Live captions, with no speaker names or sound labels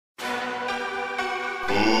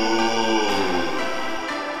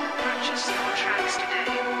Purchase your tracks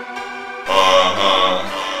today.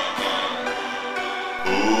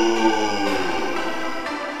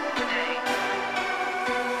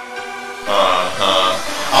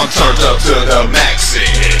 I'm turned up to the maxi,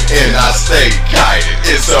 and I stay guided.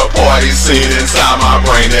 It's a party scene inside my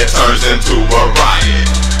brain that turns into a riot.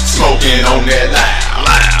 Smoking on that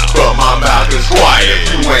loud, but my mouth is quiet.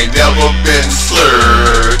 You ain't never been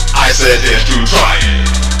slurred, I suggest you try it.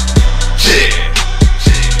 Yeah,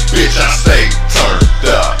 bitch, I stay turned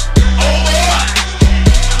up.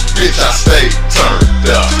 Bitch, I stay turned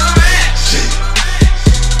up.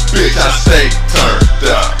 Bitch, I stay turned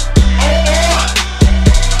up.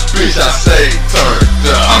 Bitch, I stay turned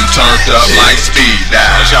up. I'm turned up like speed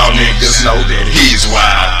dial. Y'all niggas know that he's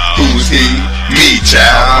wild. Who's he? Me,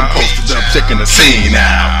 child. I'm posted up checking the scene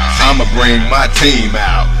out. I'ma bring my team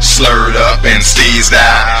out, slurred up and steezed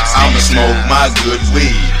out. I'ma smoke my good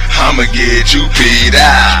weed, I'ma get you peed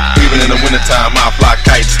out. Even in the wintertime I fly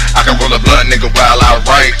kites, I can roll a blunt, nigga, while I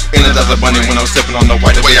write. Energize a bunny when I'm sipping on the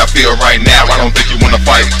white. The way I feel right now, I don't think you wanna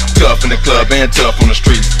fight. Tough in the club and tough on the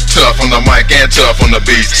streets, tough on the mic and tough on the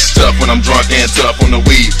beats, tough when I'm drunk and tough on the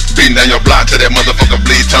weed. Beating down your block till that motherfucker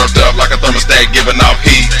bleed. Turned up like a thermostat giving off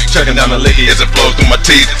heat. Checking down the liquor as it flows through my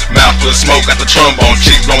teeth. Mouth full of smoke, got the trombone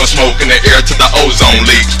cheek. Blowing smoke in the air till the ozone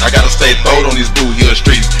leaks. I gotta stay throwed on these Blue Hill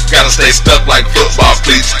streets. Gotta stay stuck like football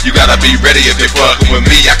cleats. You gotta be ready if they fucking with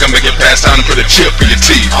me. I can make it past time and put a chip in your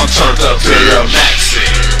teeth. I'm turned up to the maxi,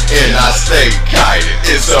 and I stay guided.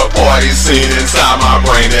 It's a party scene inside my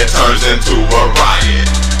brain that turns into a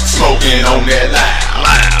riot. Smoking on that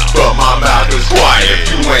loud, but my mouth is quiet.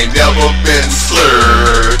 You ain't never been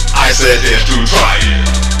slurred, I suggest you try it.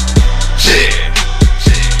 Yeah,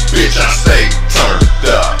 bitch, I stay turned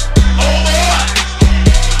up.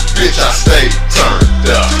 Bitch, I stay turned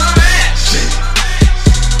up.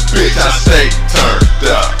 Bitch, I stay turned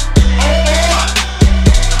up.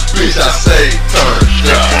 Bitch, I stay turned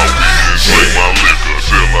up. Drink my liquor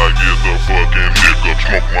till I get the fucking hiccup.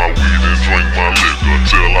 Smoke my weed and drink my liquor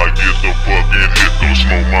till I get the fucking hiccup.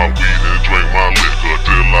 Smoke my weed and drink my liquor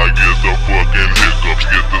till I get the fucking hiccups.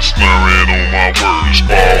 Get the slurring on my words,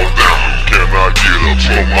 fall down, can I get up?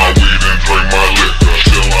 Smoke my weed and drink my liquor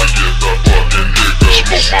till I get the fucking hiccups.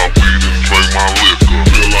 Smoke my weed and drink my liquor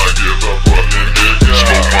till I get the fucking hiccups.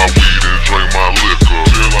 Smoke my weed and drink my liquor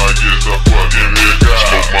till I get the fucking hiccups.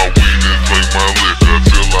 Smoke my weed and drink my liquor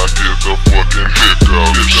till I get the fucking hiccups.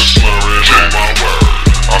 Get the slurring on my word.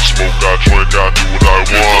 I smoke, I drink, I do what I want.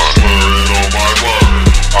 Get the slurring on my word.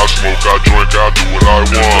 I smoke, I drink, I do what I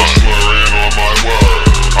want. Get the slurring on my word.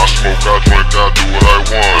 I smoke, I drink, I do what I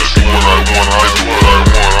want. Do what I want, I do what I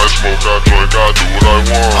want. I smoke, I drink, I do what I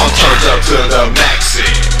want. I'm turned up to the maxi,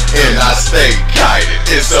 and I stay guided.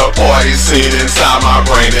 It's a party scene inside my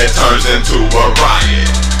brain that turns into a riot.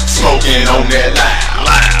 Smoking on that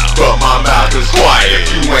loud, but my mouth is quiet.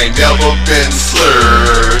 You ain't never been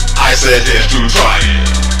slurred, I suggest you try it.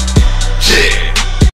 Yeah.